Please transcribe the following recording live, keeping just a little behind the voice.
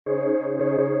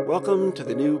Welcome to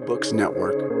the New Books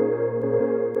Network.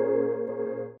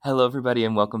 Hello, everybody,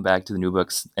 and welcome back to the New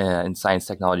Books in Science,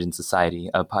 Technology, and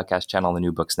Society, a podcast channel on the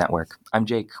New Books Network. I'm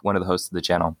Jake, one of the hosts of the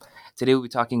channel. Today, we'll be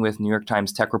talking with New York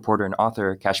Times tech reporter and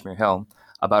author Kashmir Hill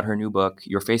about her new book,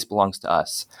 Your Face Belongs to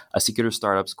Us, a secretive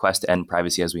startup's quest to end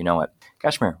privacy as we know it.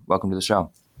 Kashmir, welcome to the show.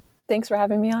 Thanks for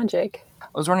having me on, Jake. I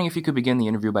was wondering if you could begin the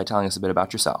interview by telling us a bit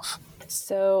about yourself.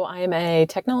 So I'm a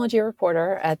technology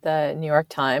reporter at the New York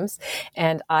Times,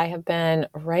 and I have been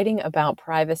writing about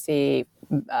privacy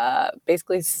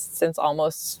basically since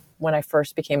almost when I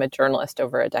first became a journalist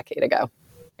over a decade ago.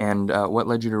 And what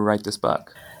led you to write this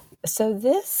book? So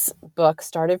this book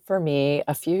started for me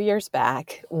a few years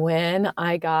back when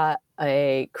I got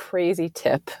a crazy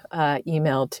tip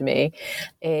emailed to me.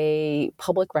 A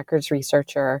public records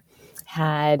researcher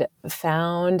had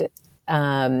found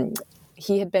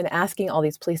he had been asking all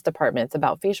these police departments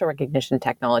about facial recognition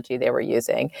technology they were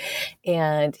using.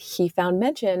 And he found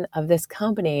mention of this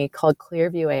company called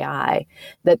Clearview AI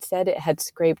that said it had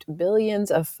scraped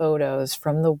billions of photos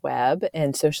from the web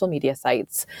and social media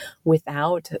sites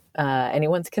without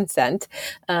anyone's consent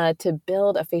to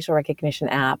build a facial recognition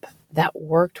app that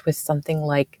worked with something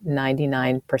like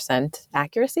 99%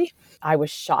 accuracy. I was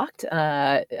shocked.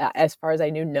 As far as I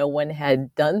knew, no one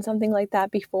had done something like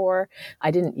that before.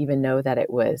 I didn't even know that it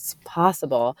was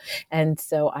possible. And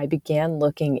so I began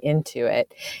looking into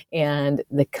it. And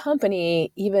the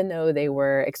company, even though they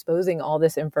were exposing all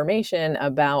this information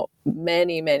about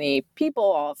many, many people,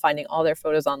 all finding all their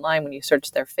photos online when you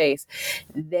search their face,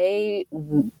 they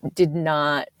did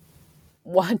not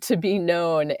want to be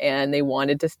known, and they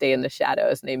wanted to stay in the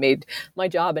shadows. And they made my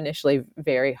job initially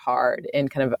very hard in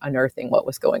kind of unearthing what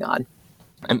was going on.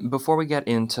 And before we get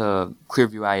into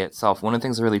Clearview AI itself, one of the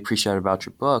things I really appreciated about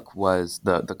your book was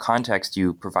the context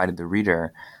you provided the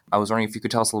reader. I was wondering if you could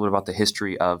tell us a little bit about the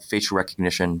history of facial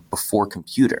recognition before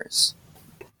computers.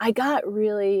 I got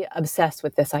really obsessed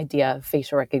with this idea of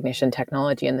facial recognition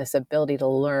technology and this ability to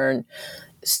learn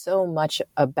so much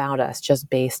about us just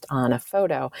based on a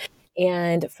photo.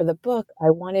 And for the book,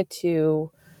 I wanted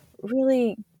to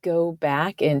really go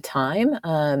back in time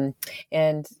and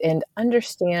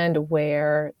understand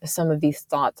where some of these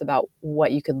thoughts about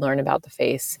what you could learn about the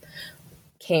face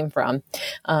came from.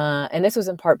 And this was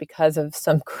in part because of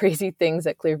some crazy things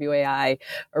that Clearview AI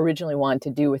originally wanted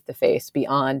to do with the face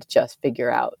beyond just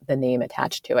figure out the name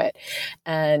attached to it.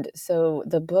 And so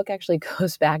the book actually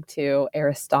goes back to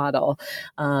Aristotle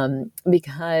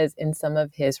because in some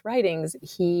of his writings,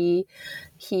 he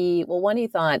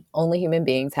thought only human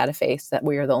beings had a face, that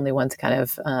we are the only ones kind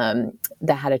of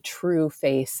that had a true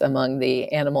face among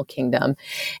the animal kingdom.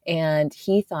 And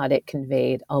he thought it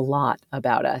conveyed a lot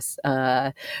about us.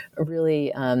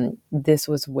 This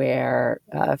was where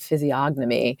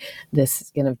physiognomy, this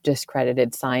kind of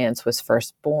discredited science, was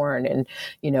first born. And,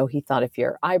 he thought if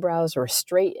your eyebrows were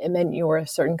straight, it meant you were a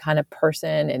certain kind of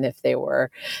person. And if they were,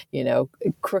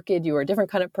 crooked, you were a different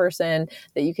kind of person,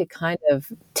 that you could kind of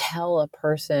tell a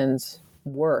person's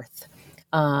worth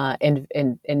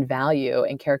and value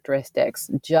and characteristics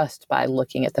just by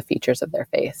looking at the features of their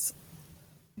face.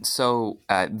 So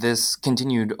this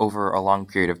continued over a long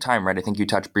period of time, right? I think you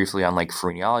touched briefly on like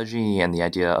phrenology and the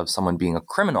idea of someone being a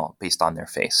criminal based on their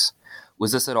face.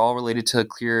 Was this at all related to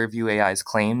Clearview AI's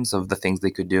claims of the things they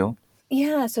could do?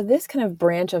 Yeah, so this kind of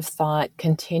branch of thought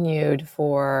continued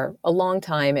for a long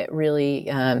time. It really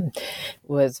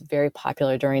was very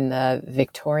popular during the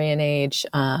Victorian age.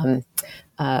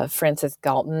 Francis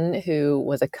Galton, who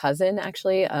was a cousin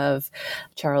actually of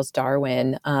Charles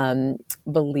Darwin,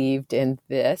 believed in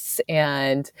this.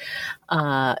 And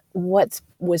what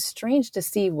was strange to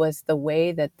see was the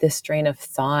way that this strain of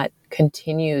thought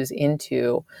continues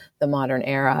into the modern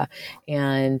era.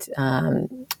 And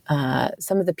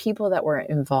some of the people that were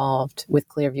involved with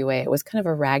Clearview AI, it was kind of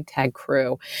a ragtag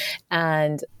crew.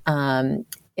 And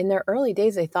in their early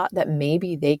days, they thought that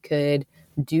maybe they could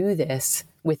do this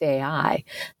with AI,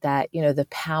 that, the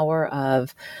power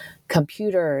of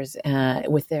computers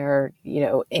with their,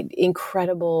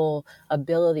 incredible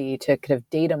ability to kind of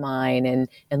data mine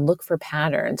and look for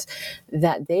patterns,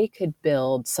 that they could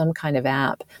build some kind of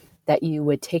app that you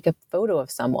would take a photo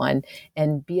of someone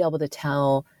and be able to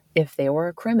tell if they were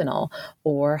a criminal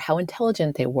or how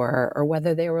intelligent they were or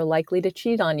whether they were likely to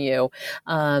cheat on you.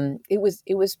 It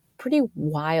was pretty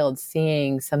wild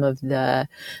seeing some of the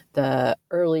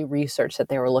early research that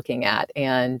they were looking at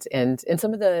and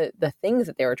some of the things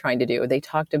that they were trying to do. They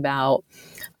talked about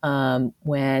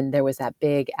when there was that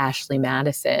big Ashley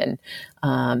Madison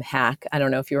hack. I don't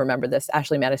know if you remember this.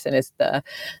 Ashley Madison is the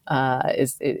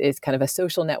is kind of a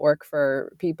social network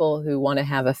for people who want to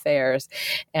have affairs,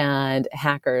 and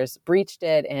hackers breached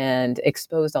it and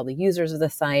exposed all the users of the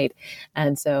site.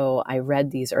 And so I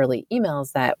read these early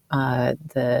emails that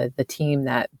the team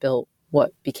that built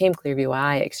what became Clearview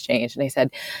AI exchanged, and they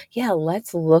said, "Yeah,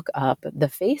 let's look up the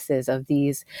faces of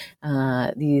these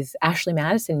Ashley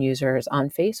Madison users on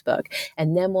Facebook,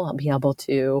 and then we'll be able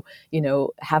to,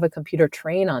 have a computer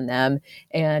train on them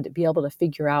and be able to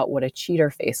figure out what a cheater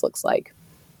face looks like."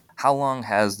 How long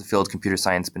has the field of computer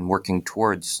science been working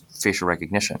towards facial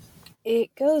recognition? It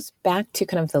goes back to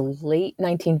kind of the late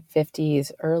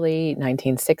 1950s, early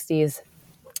 1960s.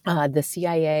 The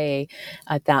CIA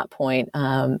at that point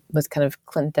was kind of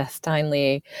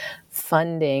clandestinely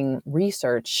funding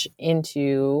research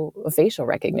into a facial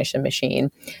recognition machine.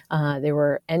 There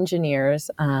were engineers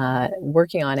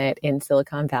working on it in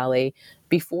Silicon Valley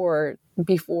before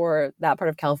that part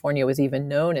of California was even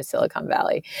known as Silicon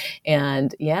Valley.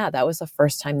 And yeah, that was the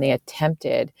first time they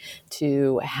attempted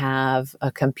to have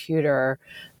a computer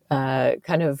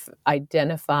kind of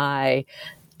identify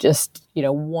just,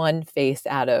 one face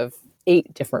out of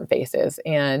 8 different faces.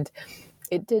 And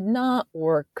it did not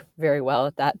work very well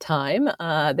at that time.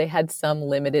 They had some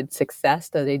limited success,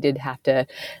 though they did have to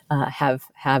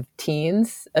have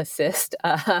teens assist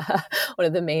one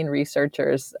of the main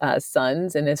researchers'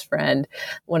 sons and his friend.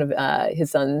 One of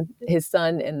his son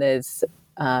and his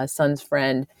son's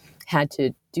friend had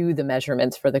to do the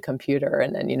measurements for the computer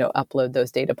and then, upload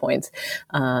those data points.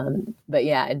 But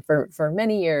yeah, and for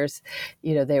many years,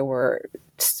 there were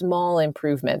small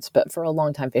improvements, but for a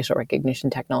long time, facial recognition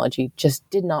technology just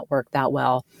did not work that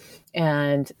well.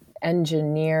 And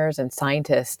engineers and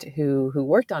scientists who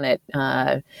worked on it,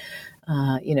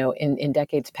 in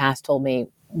decades past told me,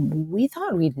 we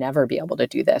thought we'd never be able to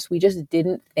do this. We just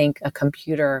didn't think a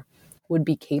computer would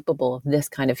be capable of this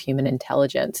kind of human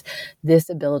intelligence, this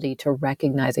ability to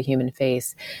recognize a human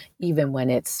face, even when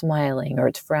it's smiling or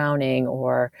it's frowning,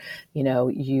 or,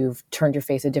 you've turned your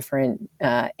face a different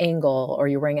angle, or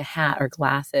you're wearing a hat or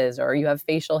glasses, or you have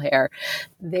facial hair.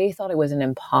 They thought it was an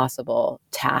impossible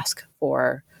task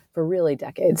for really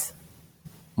decades.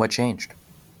 What changed?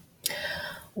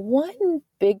 One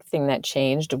big thing that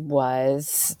changed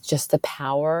was just the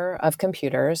power of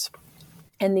computers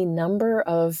and the number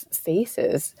of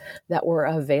faces that were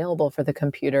available for the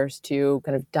computers to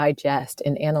kind of digest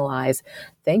and analyze,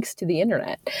 thanks to the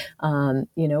internet.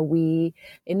 We,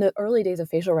 in the early days of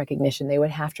facial recognition, they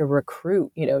would have to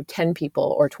recruit, 10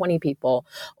 people or 20 people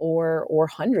or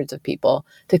hundreds of people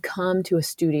to come to a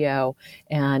studio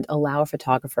and allow a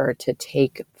photographer to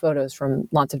take photos from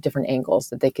lots of different angles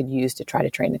that they could use to try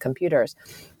to train the computers.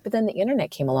 But then the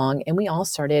internet came along and we all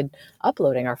started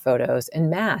uploading our photos en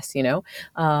masse,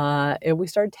 and we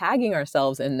started tagging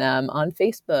ourselves in them on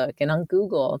Facebook and on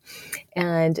Google,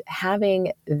 and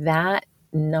having that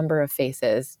number of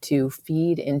faces to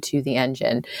feed into the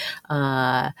engine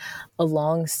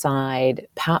alongside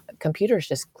computers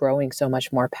just growing so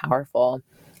much more powerful,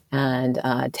 and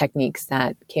techniques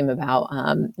that came about,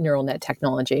 neural net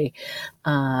technology.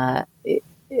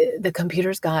 The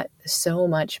computers got so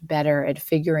much better at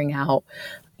figuring out,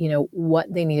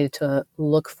 what they needed to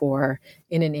look for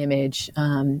in an image,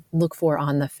 look for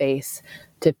on the face,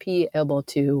 to be able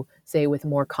to say with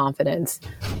more confidence,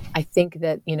 I think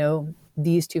that,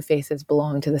 these 2 faces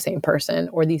belong to the same person,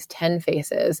 or these 10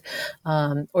 faces,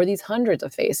 or these hundreds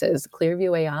of faces.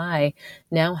 Clearview AI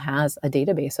now has a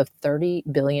database of 30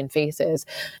 billion faces.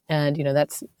 And,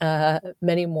 that's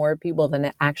many more people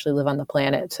than actually live on the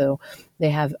planet. So they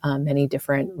have many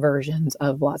different versions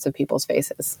of lots of people's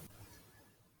faces.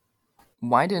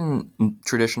 Why didn't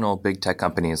traditional big tech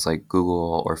companies like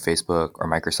Google or Facebook or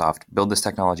Microsoft build this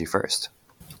technology first?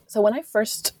 So when I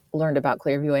first learned about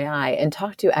Clearview AI and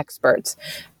talked to experts,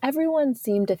 everyone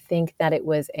seemed to think that it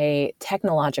was a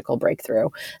technological breakthrough,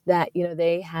 that,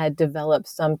 they had developed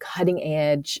some cutting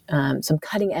edge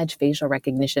facial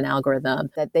recognition algorithm,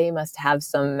 that they must have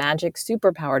some magic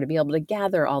superpower to be able to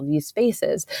gather all these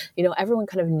faces. Everyone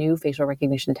kind of knew facial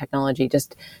recognition technology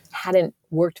just hadn't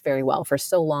worked very well for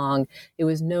so long. It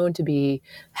was known to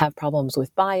have problems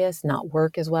with bias, not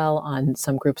work as well on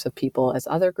some groups of people as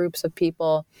other groups of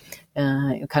people.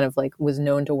 Kind of like was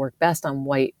known to work best on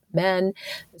white men.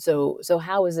 So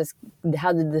how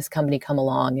did this company come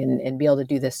along and be able to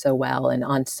do this so well and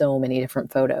on so many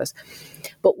different photos?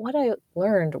 But what I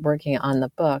learned working on the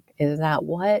book is that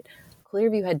what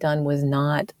Clearview had done was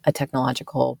not a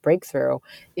technological breakthrough.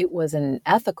 It was an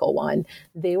ethical one.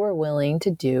 They were willing to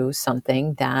do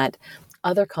something that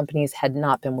other companies had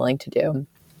not been willing to do.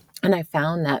 And I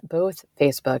found that both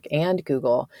Facebook and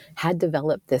Google had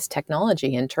developed this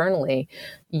technology internally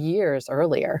years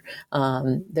earlier.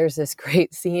 There's this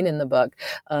great scene in the book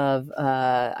of,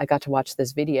 I got to watch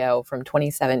this video from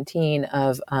 2017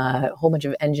 of a whole bunch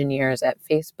of engineers at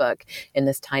Facebook in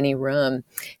this tiny room.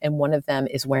 And one of them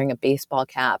is wearing a baseball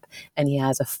cap and he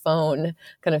has a phone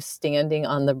kind of standing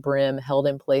on the brim held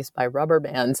in place by rubber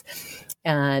bands.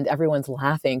 And everyone's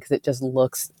laughing because it just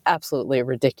looks absolutely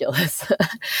ridiculous.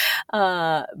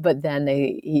 But then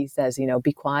he says,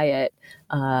 be quiet,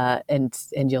 and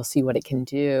you'll see what it can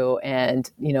do.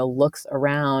 And, looks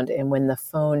around. And when the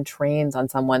phone trains on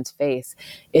someone's face,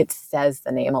 it says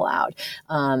the name aloud.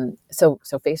 So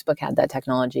Facebook had that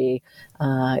technology.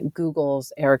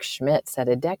 Google's Eric Schmidt said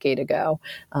a decade ago,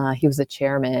 he was the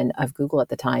chairman of Google at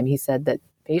the time. He said that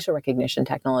facial recognition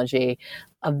technology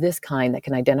of this kind that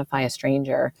can identify a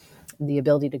stranger, the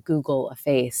ability to Google a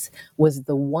face, was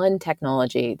the one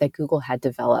technology that Google had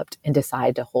developed and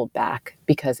decided to hold back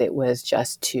because it was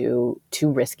just too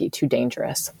risky, too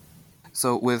dangerous.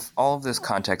 So with all of this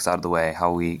context out of the way,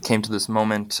 how we came to this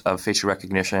moment of facial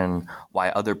recognition, why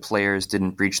other players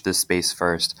didn't breach this space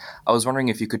first, I was wondering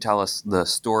if you could tell us the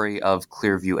story of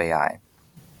Clearview AI.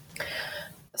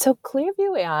 So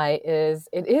Clearview AI is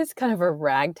kind of a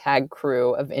ragtag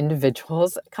crew of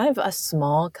individuals, kind of a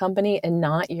small company, and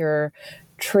not your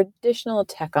traditional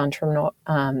tech entrepreneurs.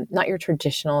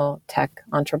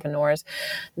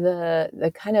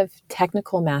 The kind of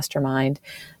technical mastermind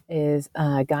is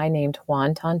a guy named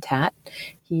Juan Tontat.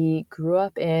 He grew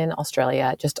up in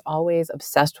Australia, just always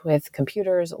obsessed with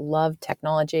computers, loved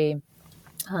technology.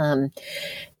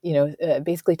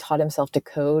 Basically taught himself to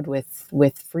code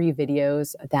with free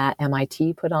videos that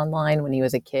MIT put online when he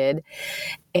was a kid.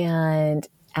 And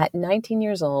at 19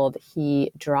 years old,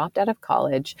 he dropped out of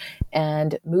college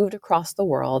and moved across the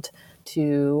world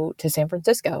to San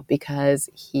Francisco because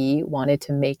he wanted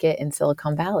to make it in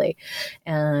Silicon Valley.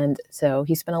 And so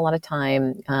he spent a lot of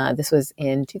time, this was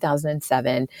in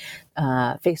 2007,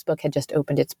 Facebook had just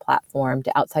opened its platform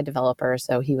to outside developers.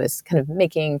 So he was kind of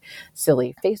making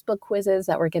silly Facebook quizzes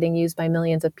that were getting used by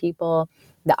millions of people.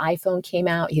 The iPhone came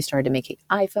out. He started making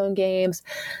iPhone games,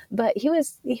 but he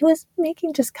was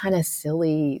making just kind of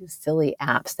silly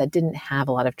apps that didn't have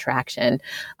a lot of traction.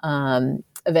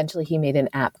 Eventually, he made an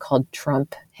app called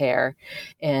Trump Hair,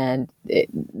 and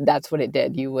that's what it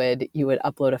did. You would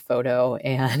upload a photo,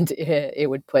 and it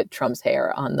would put Trump's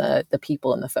hair on the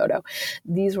people in the photo.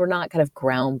 These were not kind of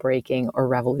groundbreaking or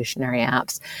revolutionary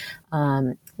apps.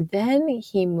 Then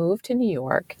he moved to New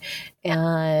York,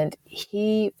 and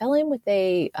he fell in with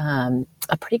a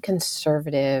pretty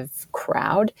conservative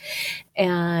crowd,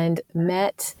 and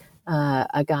met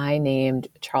a guy named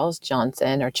Charles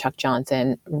Johnson, or Chuck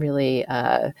Johnson, really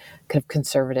kind of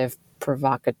conservative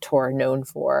provocateur known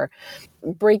for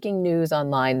breaking news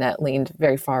online that leaned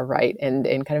very far right and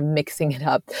kind of mixing it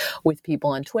up with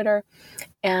people on Twitter.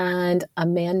 And a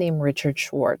man named Richard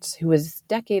Schwartz, who was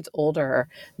decades older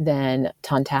than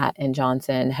Tontat and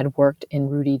Johnson, had worked in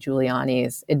Rudy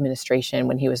Giuliani's administration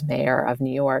when he was mayor of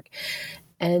New York.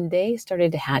 And they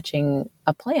started hatching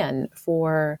a plan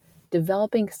for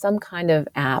developing some kind of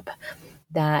app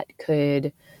that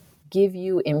could give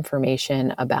you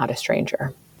information about a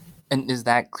stranger. And is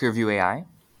that Clearview AI?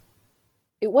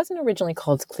 It wasn't originally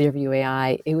called Clearview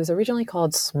AI. It was originally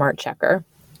called Smart Checker.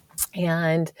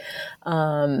 And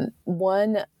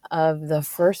one of the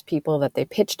first people that they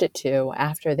pitched it to,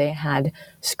 after they had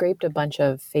scraped a bunch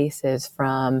of faces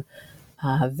from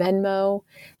Venmo.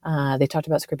 They talked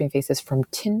about scraping faces from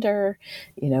Tinder,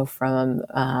 from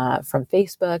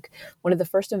Facebook. One of the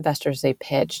first investors they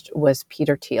pitched was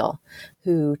Peter Thiel,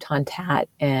 who Tontat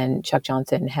and Chuck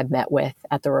Johnson had met with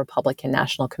at the Republican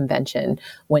National Convention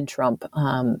when Trump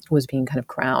was being kind of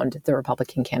crowned the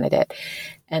Republican candidate.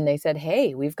 And they said,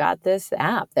 hey, we've got this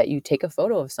app that you take a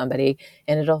photo of somebody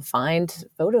and it'll find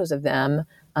photos of them.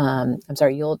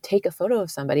 You'll take a photo of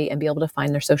somebody and be able to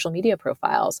find their social media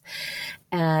profiles.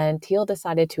 And Thiel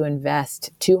decided to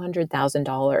invest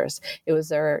 $200,000.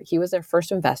 He was their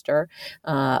first investor,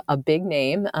 a big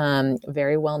name,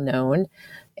 very well known.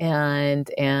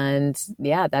 And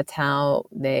yeah, that's how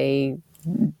they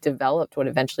developed what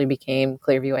eventually became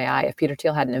Clearview AI. If Peter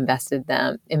Thiel hadn't invested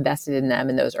in them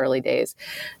in those early days,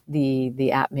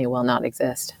 the app may well not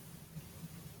exist.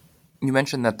 You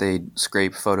mentioned that they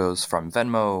scrape photos from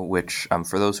Venmo, which,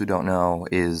 for those who don't know,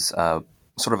 is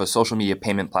sort of a social media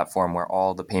payment platform where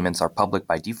all the payments are public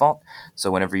by default.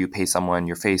 So whenever you pay someone,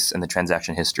 your face and the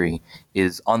transaction history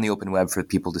is on the open web for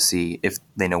people to see if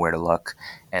they know where to look.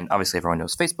 And obviously everyone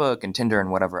knows Facebook and Tinder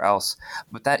and whatever else,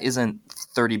 but that isn't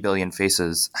 30 billion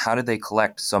faces. How did they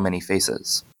collect so many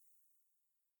faces?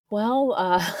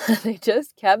 Well, they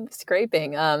just kept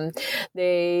scraping.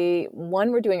 They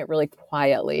were doing it really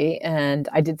quietly, and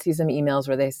I did see some emails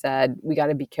where they said, "We got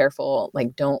to be careful.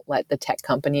 Like, don't let the tech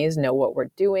companies know what we're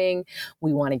doing.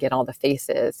 We want to get all the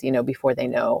faces, before they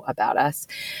know about us."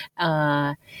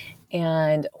 Uh,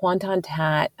 and Juan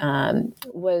Tat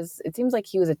it seems like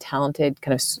he was a talented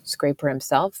kind of scraper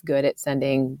himself, good at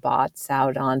sending bots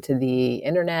out onto the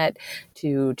internet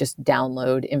to just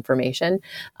download information,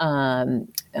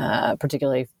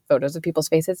 particularly photos of people's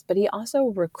faces. But he also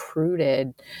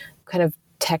recruited kind of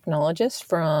technologists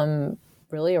from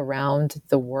really around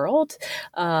the world.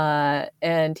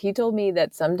 And he told me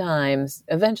that sometimes,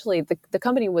 eventually, the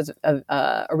company was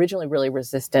originally really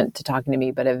resistant to talking to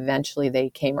me, but eventually they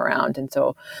came around. And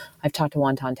so I've talked to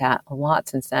Wonton Tat a lot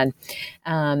since then.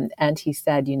 And he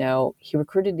said, he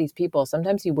recruited these people.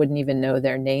 Sometimes he wouldn't even know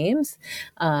their names.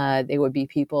 They would be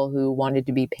people who wanted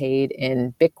to be paid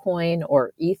in Bitcoin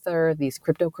or Ether, these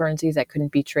cryptocurrencies that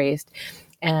couldn't be traced.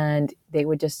 And they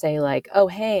would just say like, "Oh,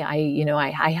 hey,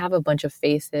 I have a bunch of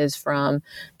faces from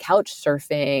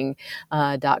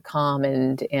couchsurfing.com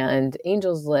and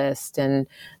Angels List. And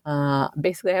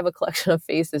basically I have a collection of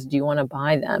faces. Do you want to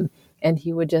buy them?" And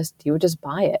he would just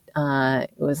buy it.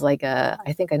 It was like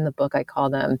I think in the book I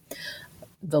call them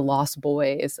the lost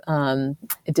boys.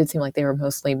 It did seem like they were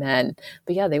mostly men,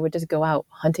 but yeah, they would just go out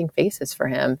hunting faces for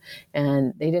him,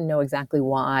 and they didn't know exactly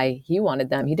why he wanted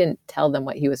them. He didn't tell them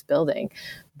what he was building,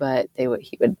 but they would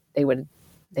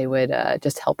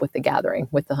just help with the gathering,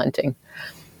 with the hunting.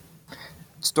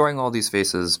 Storing all these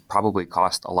faces probably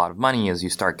cost a lot of money as you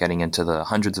start getting into the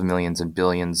hundreds of millions and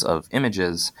billions of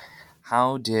images.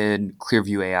 How did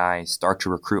Clearview AI start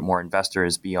to recruit more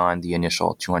investors beyond the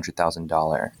initial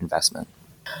 $200,000 investment?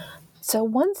 So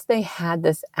once they had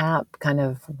this app kind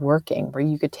of working where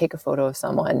you could take a photo of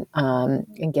someone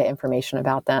and get information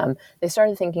about them, they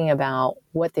started thinking about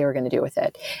what they were going to do with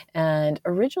it. And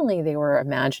originally they were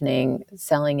imagining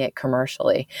selling it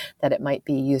commercially, that it might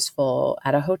be useful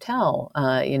at a hotel,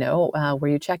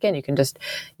 where you check in. You can just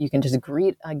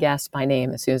greet a guest by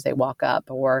name as soon as they walk up,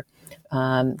 or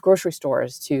grocery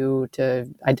stores to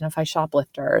identify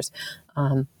shoplifters,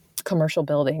 commercial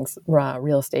buildings,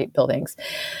 real estate buildings.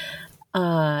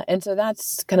 And so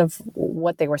that's kind of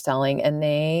what they were selling. And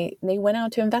they went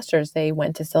out to investors. They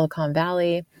went to Silicon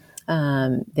Valley.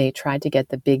 They tried to get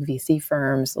the big VC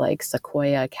firms like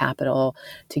Sequoia Capital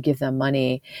to give them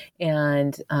money.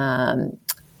 And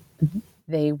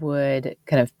they would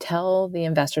kind of tell the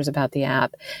investors about the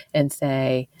app and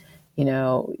say,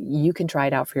 you can try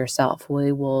it out for yourself.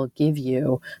 We will give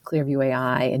you Clearview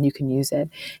AI and you can use it.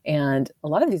 And a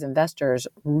lot of these investors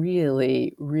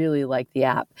really, really liked the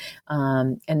app.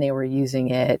 And they were using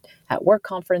it at work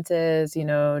conferences,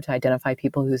 to identify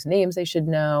people whose names they should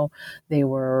know. They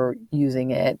were using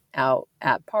it out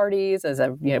at parties as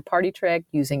a party trick,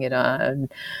 using it on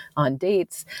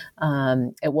dates.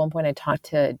 At one point I talked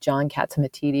to John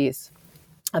Katsimatidis,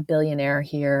 a billionaire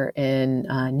here in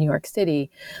New York City,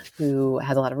 who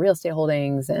has a lot of real estate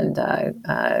holdings and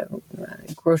a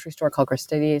grocery store called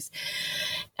Gristedes.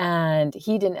 And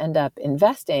he didn't end up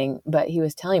investing, but he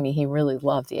was telling me he really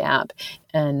loved the app.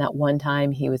 And that one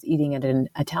time he was eating at an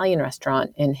Italian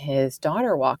restaurant and his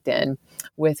daughter walked in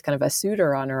with kind of a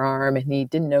suitor on her arm, and he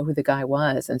didn't know who the guy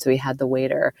was. And so he had the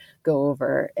waiter go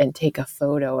over and take a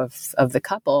photo of the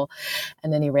couple.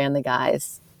 And then he ran the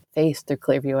guy's face through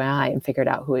Clearview AI and figured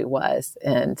out who he was.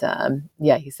 And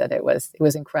he said it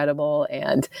was incredible.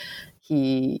 And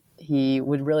he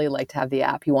would really like to have the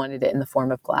app. He wanted it in the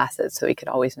form of glasses so he could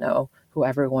always know who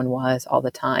everyone was all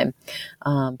the time.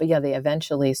 But yeah, they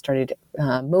eventually started,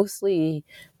 they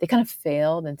kind of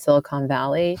failed in Silicon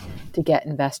Valley to get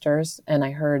investors. And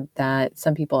I heard that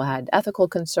some people had ethical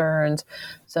concerns.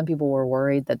 Some people were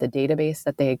worried that the database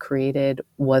that they had created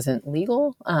wasn't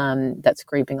legal, that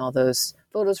scraping all those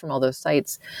photos from all those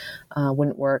sites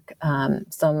wouldn't work.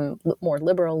 Some more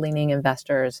liberal-leaning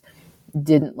investors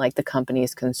didn't like the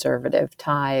company's conservative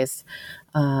ties,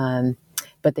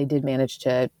 but they did manage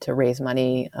to raise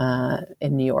money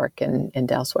in New York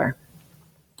and elsewhere.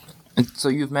 And so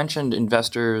you've mentioned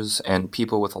investors and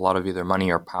people with a lot of either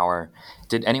money or power.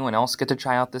 Did anyone else get to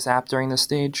try out this app during this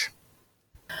stage?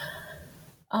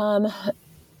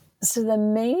 So the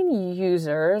main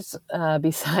users,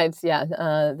 besides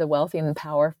the wealthy and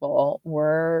powerful,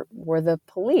 were the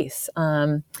police.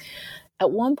 At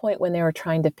one point, when they were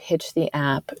trying to pitch the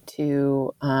app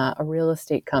to a real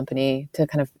estate company to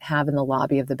kind of have in the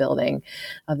lobby of their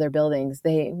buildings,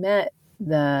 they met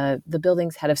the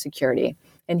building's head of security,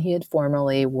 and he had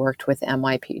formerly worked with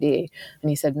NYPD. And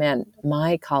he said, "Man,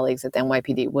 my colleagues at the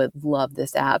NYPD would love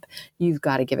this app. You've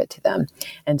got to give it to them."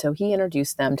 And so he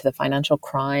introduced them to the financial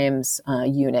crimes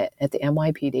unit at the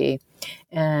NYPD,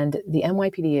 and the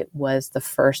NYPD was the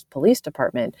first police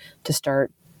department to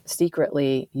start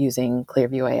secretly using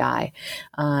Clearview AI.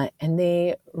 And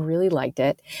they really liked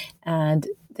it. And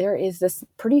there is this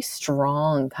pretty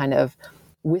strong kind of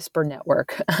whisper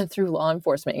network through law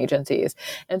enforcement agencies.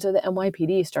 And so the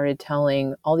NYPD started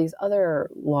telling all these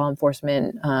other law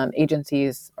enforcement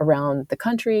agencies around the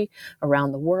country,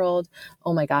 around the world,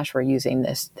 oh my gosh, we're using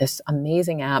this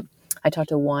amazing app. I talked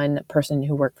to one person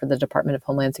who worked for the Department of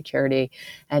Homeland Security,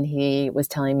 and he was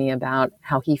telling me about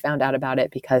how he found out about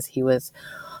it because he was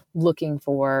looking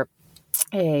for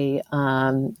a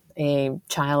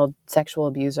child sexual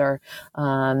abuser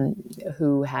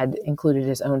who had included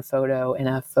his own photo in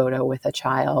a photo with a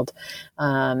child.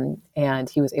 And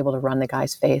he was able to run the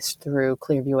guy's face through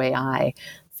Clearview AI,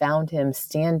 found him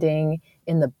standing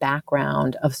in the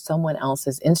background of someone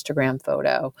else's Instagram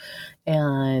photo.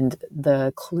 And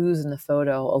the clues in the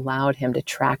photo allowed him to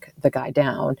track the guy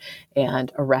down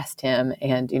and arrest him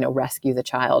and, rescue the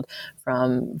child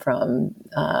from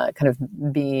kind of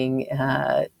being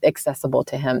accessible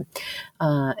to him.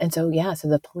 So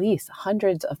the police,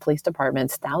 hundreds of police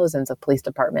departments, thousands of police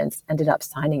departments ended up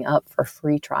signing up for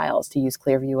free trials to use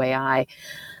Clearview AI.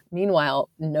 Meanwhile,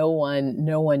 no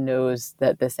one knows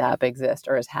that this app exists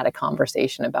or has had a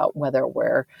conversation about whether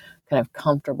we're kind of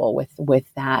comfortable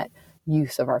with that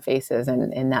use of our faces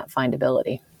and that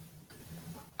findability.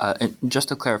 And just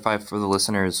to clarify for the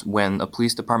listeners, when a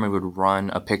police department would run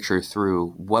a picture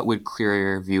through, what would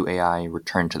Clearview AI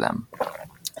return to them?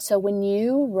 So when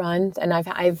you run, and I've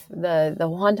the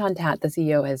Wonton Tat, the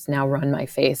CEO, has now run my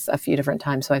face a few different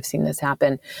times, so I've seen this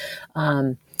happen.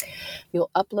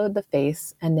 You'll upload the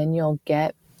face, and then you'll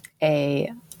get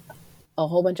a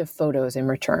whole bunch of photos in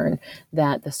return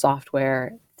that the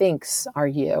software thinks are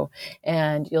you,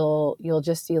 and you'll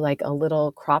just see like a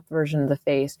little cropped version of the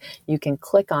face. You can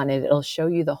click on it, it'll show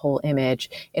you the whole image,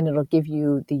 and it'll give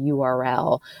you the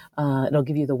URL. It'll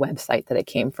give you the website that it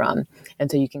came from,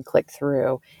 and so you can click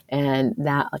through, and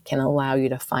that can allow you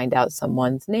to find out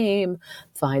someone's name,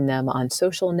 find them on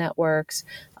social networks,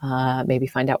 maybe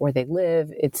find out where they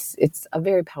live. It's a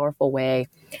very powerful way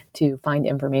to find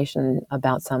information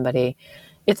about somebody.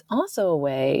 It's also a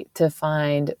way to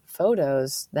find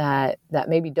photos that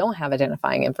maybe don't have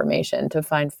identifying information, to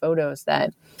find photos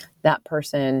that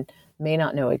person may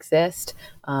not know exist,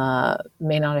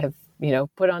 may not have,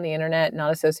 put on the internet,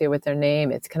 not associated with their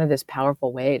name. It's kind of this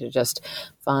powerful way to just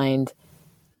find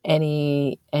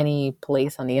any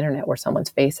place on the internet where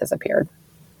someone's face has appeared.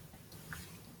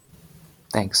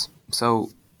 Thanks.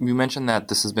 So you mentioned that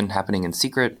this has been happening in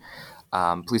secret.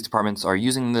 Police departments are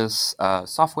using this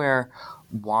software.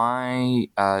 Why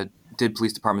did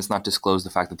police departments not disclose the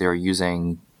fact that they were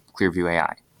using Clearview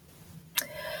AI?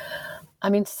 I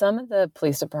mean, some of the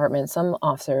police departments, some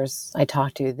officers I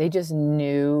talked to, they just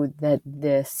knew that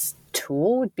this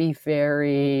tool would be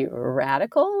very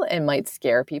radical and might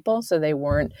scare people. So they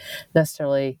weren't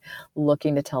necessarily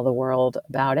looking to tell the world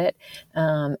about it.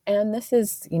 And this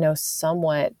is,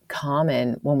 somewhat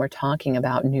common when we're talking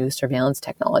about new surveillance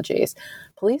technologies.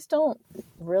 Police don't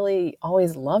really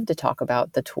always love to talk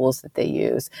about the tools that they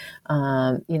use,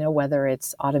 whether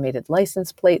it's automated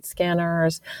license plate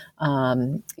scanners,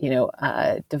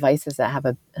 devices that have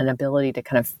an ability to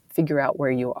kind of figure out where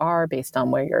you are based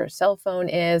on where your cell phone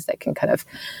is, that can kind of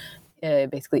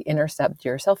basically intercept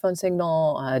your cell phone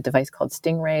signal, a device called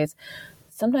stingrays.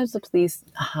 Sometimes the police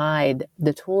hide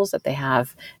the tools that they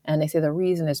have, and they say the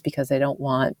reason is because they don't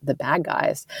want the bad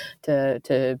guys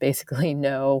to basically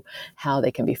know how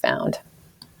they can be found.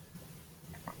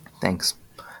 Thanks.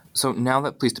 So now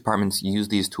that police departments use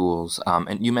these tools,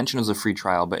 and you mentioned it was a free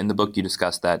trial, but in the book you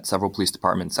discussed that several police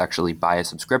departments actually buy a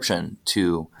subscription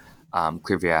to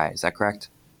Clearview AI. Is that correct?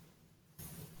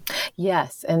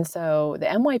 Yes. And so the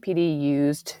NYPD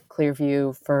used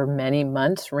Clearview for many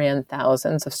months, ran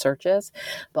thousands of searches,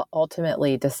 but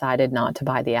ultimately decided not to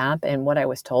buy the app. And what I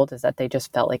was told is that they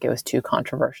just felt like it was too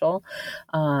controversial.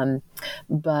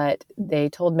 But they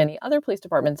told many other police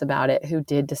departments about it who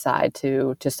did decide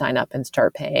to sign up and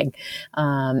start paying.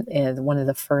 And one of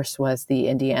the first was the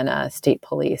Indiana State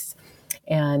Police.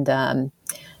 And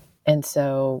And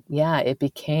so, yeah, it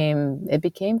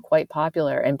became quite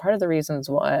popular. And part of the reason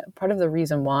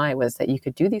why was that you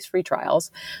could do these free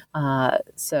trials.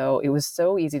 So it was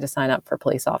so easy to sign up for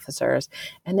police officers.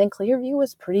 And then Clearview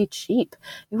was pretty cheap.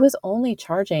 It was only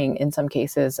charging, in some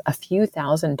cases, a few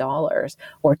 $1,000s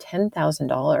or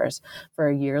 $10,000 for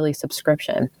a yearly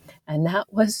subscription. And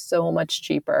that was so much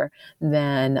cheaper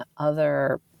than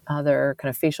other kind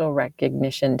of facial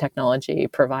recognition technology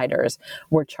providers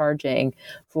were charging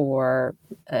for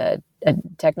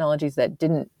technologies that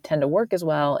didn't tend to work as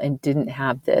well and didn't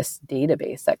have this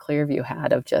database that Clearview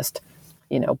had of just,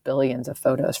 billions of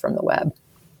photos from the web.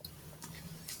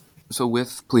 So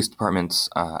with police departments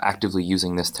actively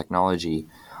using this technology,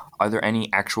 are there any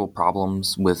actual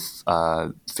problems with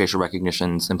facial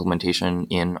recognition's implementation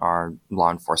in our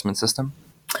law enforcement system?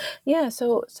 Yeah,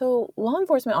 so law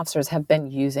enforcement officers have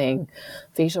been using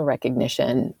facial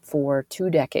recognition for 2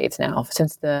 decades now,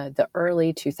 since the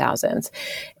early 2000s.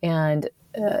 And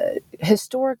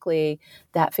historically,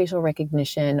 that facial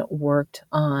recognition worked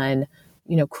on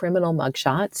criminal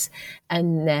mugshots.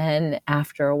 And then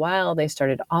after a while, they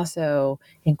started also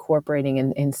incorporating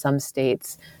in some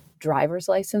states driver's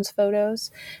license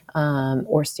photos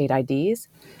or state IDs.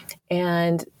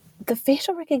 And the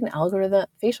facial recognition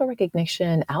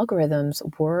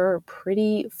algorithms were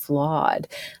pretty flawed,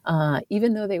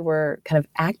 even though they were kind of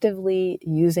actively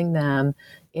using them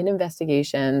in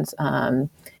investigations and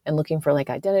looking for like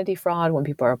identity fraud when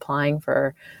people are applying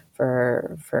for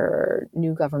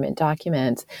new government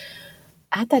documents.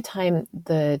 At that time,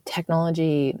 the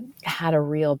technology had a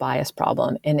real bias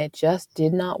problem, and it just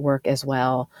did not work as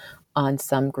well on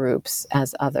some groups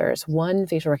as others. One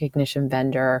facial recognition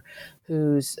vendor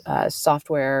whose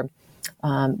software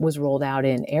was rolled out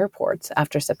in airports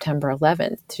after September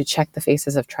 11th to check the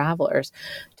faces of travelers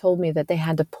told me that they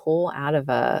had to pull out of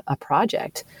a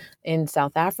project in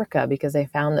South Africa because they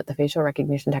found that the facial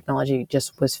recognition technology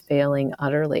just was failing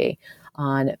utterly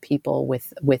on people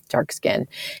with dark skin.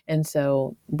 And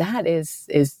so that is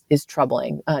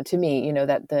troubling to me,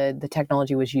 that the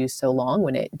technology was used so long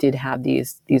when it did have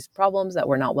these problems that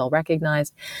were not well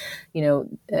recognized.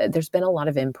 There's been a lot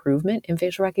of improvement in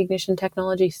facial recognition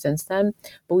technology since then,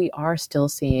 but we are still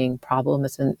seeing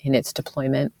problems in its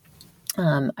deployment.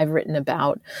 I've written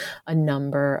about a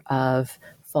number of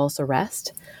false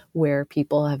arrests where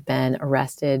people have been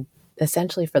arrested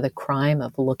essentially for the crime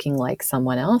of looking like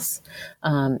someone else.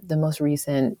 The most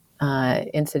recent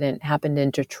incident happened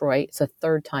in Detroit. It's the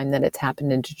third time that it's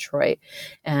happened in Detroit.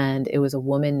 And it was a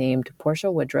woman named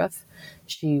Portia Woodruff.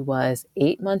 She was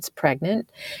 8 months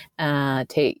pregnant,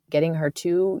 getting her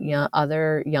 2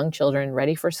 other young children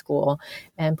ready for school.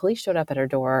 And police showed up at her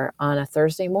door on a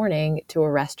Thursday morning to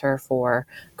arrest her for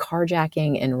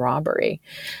carjacking and robbery.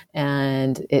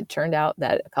 And it turned out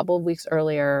that a couple of weeks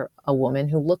earlier, a woman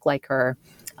who looked like her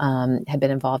had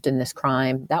been involved in this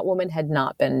crime. That woman had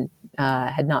not been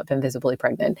visibly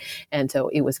pregnant, and so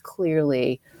it was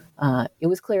clearly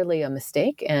a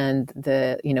mistake. And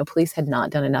the police had not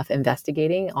done enough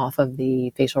investigating off of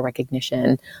the facial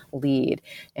recognition lead,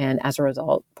 and as a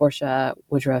result, Portia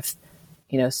Woodruff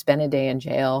spent a day in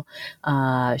jail.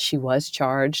 She was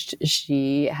charged.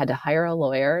 She had to hire a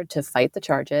lawyer to fight the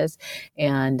charges.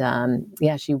 And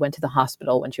she went to the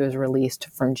hospital when she was released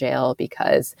from jail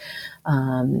because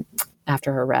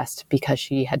after her arrest, because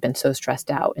she had been so stressed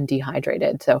out and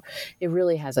dehydrated. So it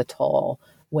really has a toll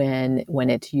when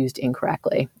it's used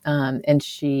incorrectly. And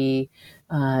she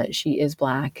is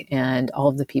Black, and all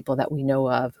of the people that we know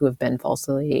of who have been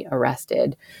falsely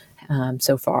arrested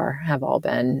so far have all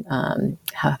been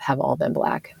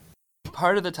Black.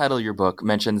 Part of the title of your book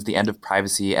mentions the end of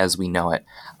privacy as we know it.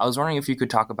 I was wondering if you could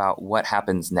talk about what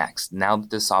happens next. Now that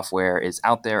this software is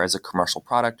out there as a commercial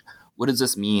product, what does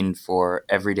this mean for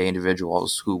everyday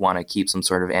individuals who want to keep some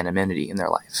sort of anonymity in their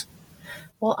life?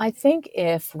 Well, I think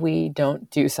if we don't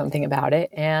do something about it,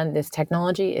 and this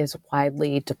technology is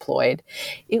widely deployed,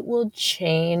 it will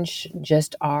change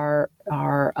just our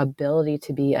ability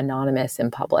to be anonymous in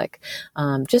public.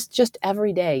 Just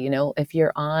every day, if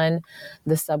you're on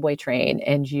the subway train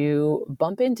and you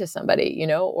bump into somebody,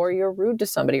 or you're rude to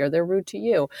somebody or they're rude to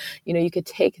you, you could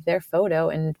take their photo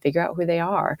and figure out who they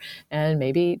are, and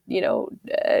maybe,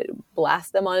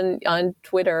 blast them on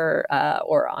Twitter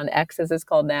or on X as it's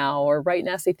called now, or write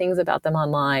nasty things about them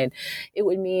online. It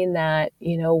would mean that,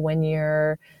 when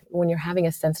you're having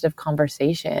a sensitive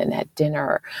conversation at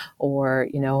dinner or,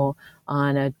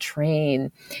 on a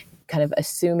train, kind of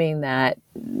assuming that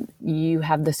you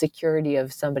have the security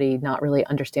of somebody not really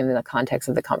understanding the context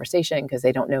of the conversation because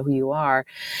they don't know who you are.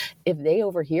 If they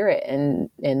overhear it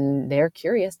and they're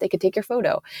curious, they could take your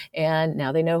photo, and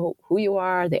now they know who you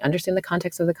are. They understand the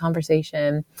context of the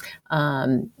conversation.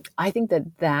 I think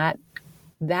that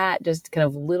just kind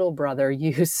of little brother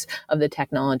use of the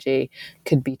technology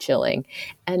could be chilling.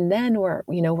 And then we're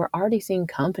already seeing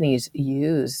companies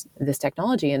use this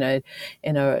technology in a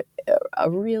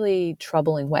really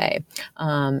troubling way.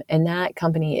 And that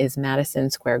company is Madison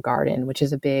Square Garden, which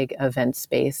is a big event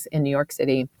space in New York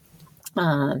City.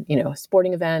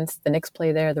 Sporting events, the Knicks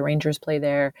play there, the Rangers play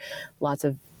there, lots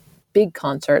of big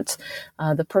concerts.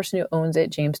 The person who owns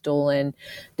it, James Dolan,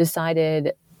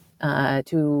 decided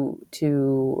to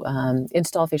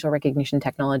install facial recognition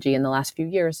technology in the last few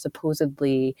years,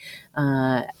 supposedly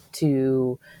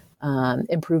to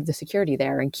improve the security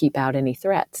there and keep out any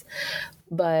threats.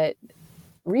 But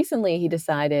recently, he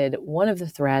decided one of the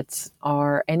threats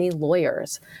are any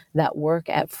lawyers that work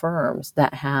at firms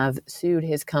that have sued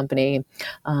his company.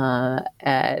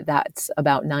 That's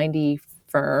about 90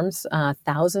 firms,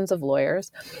 thousands of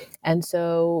lawyers. And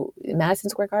so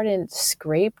Madison Square Garden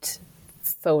scraped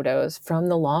photos from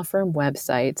the law firm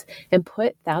websites and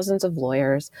put thousands of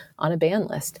lawyers on a ban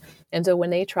list. And so when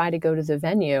they try to go to the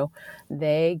venue,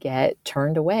 they get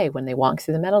turned away when they walk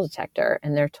through the metal detector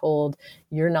and they're told,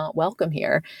 you're not welcome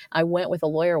here. I went with a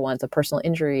lawyer once, a personal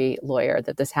injury lawyer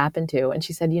that this happened to, and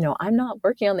she said, I'm not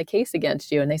working on the case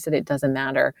against you. And they said, it doesn't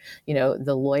matter.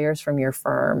 The lawyers from your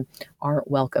firm aren't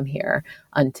welcome here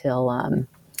until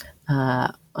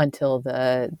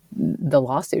the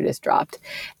lawsuit is dropped.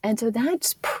 And so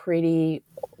that's pretty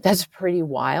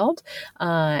wild.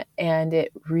 And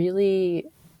it really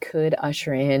could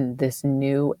usher in this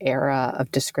new era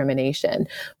of discrimination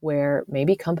where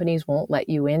maybe companies won't let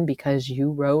you in because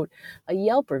you wrote a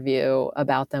Yelp review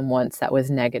about them once that was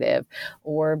negative,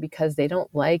 or because they don't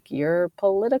like your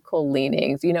political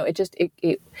leanings.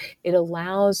 It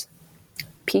allows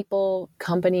people,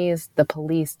 companies, the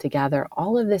police to gather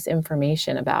all of this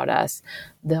information about us,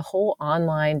 the whole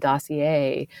online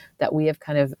dossier that we have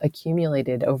kind of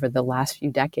accumulated over the last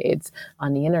few decades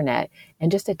on the internet,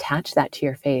 and just attach that to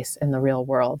your face in the real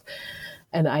world.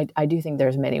 And I do think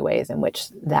there's many ways in which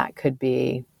that could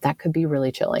be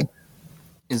really chilling.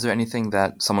 Is there anything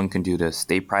that someone can do to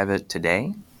stay private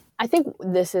today? I think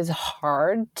this is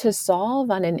hard to solve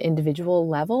on an individual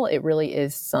level. It really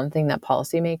is something that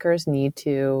policymakers need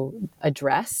to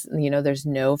address. There's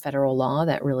no federal law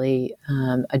that really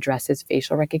addresses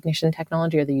facial recognition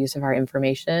technology or the use of our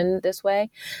information this way.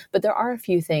 But there are a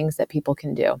few things that people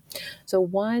can do. So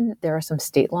one, there are some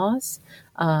state laws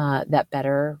that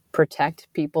better protect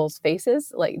people's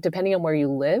faces. Like, depending on where you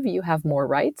live, you have more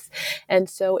rights. And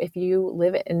so if you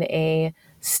live in a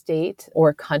state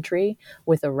or country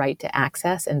with a right to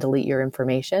access and delete your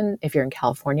information, if you're in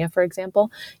California, for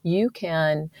example, you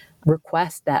can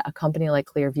request that a company like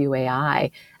Clearview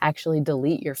AI actually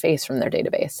delete your face from their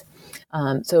database.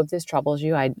 So if this troubles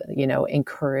you, I'd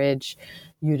encourage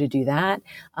you to do that.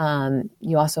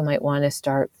 You also might want to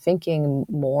start thinking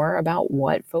more about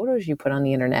what photos you put on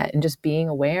the internet and just being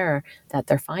aware that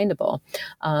they're findable.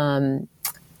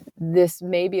 This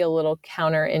may be a little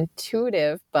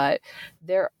counterintuitive, but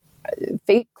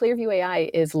Clearview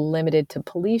AI is limited to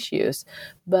police use,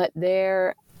 but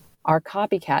there are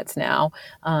copycats now.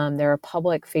 There are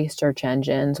public face search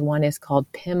engines. One is called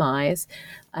PimEyes,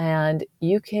 and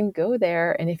you can go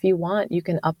there, and if you want, you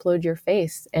can upload your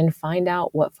face and find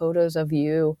out what photos of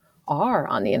you are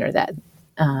on the internet.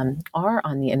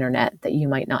 That you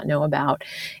might not know about,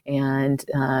 and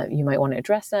you might want to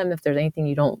address them. If there's anything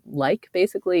you don't like,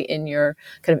 basically, in your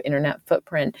kind of internet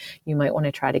footprint, you might want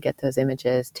to try to get those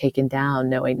images taken down,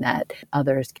 knowing that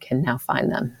others can now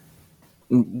find them.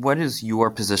 What is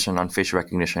your position on facial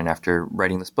recognition after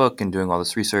writing this book and doing all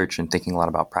this research and thinking a lot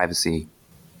about privacy?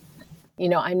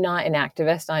 I'm not an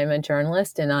activist. I'm a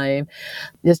journalist, and I'm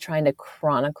just trying to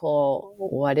chronicle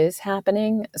what is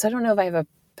happening. So I don't know if I have a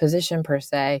position per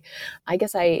se. I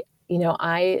guess I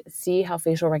see how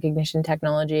facial recognition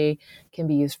technology can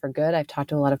be used for good. I've talked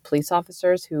to a lot of police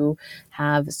officers who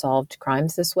have solved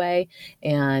crimes this way.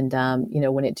 And,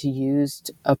 when it's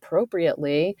used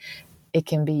appropriately, it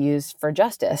can be used for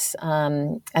justice.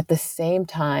 At the same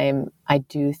time, I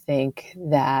do think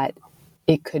that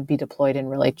it could be deployed in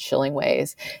really chilling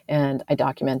ways. And I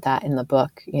document that in the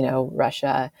book.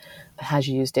 Russia has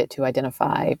used it to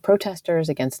identify protesters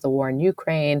against the war in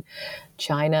Ukraine.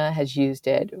 China has used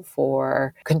it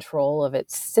for control of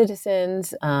its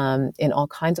citizens in all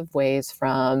kinds of ways,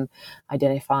 from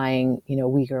identifying,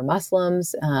 Uyghur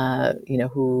Muslims,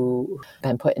 who have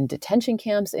been put in detention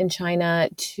camps in China,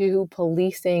 to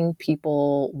policing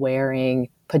people wearing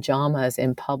pajamas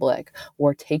in public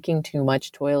or taking too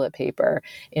much toilet paper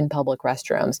in public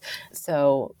restrooms.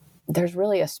 So there's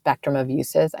really a spectrum of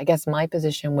uses. I guess my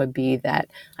position would be that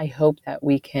I hope that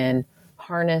we can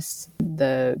harness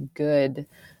the good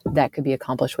that could be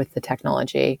accomplished with the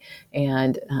technology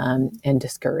and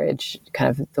discourage kind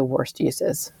of the worst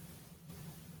uses.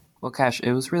 Well, Cash,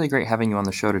 it was really great having you on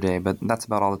the show today, but that's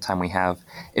about all the time we have.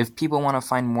 If people want to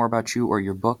find more about you or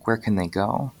your book, where can they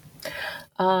go?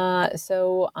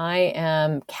 So I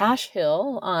am Cash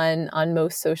Hill on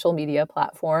most social media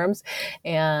platforms,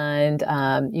 and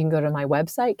you can go to my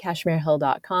website,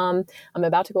 cashmerehill.com. I'm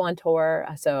about to go on tour,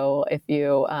 so if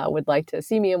you would like to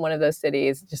see me in one of those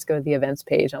cities, just go to the events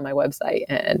page on my website,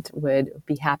 and would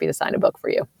be happy to sign a book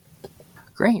for you.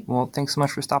 Great. Well, thanks so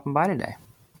much for stopping by today.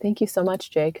 Thank you so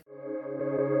much, Jake.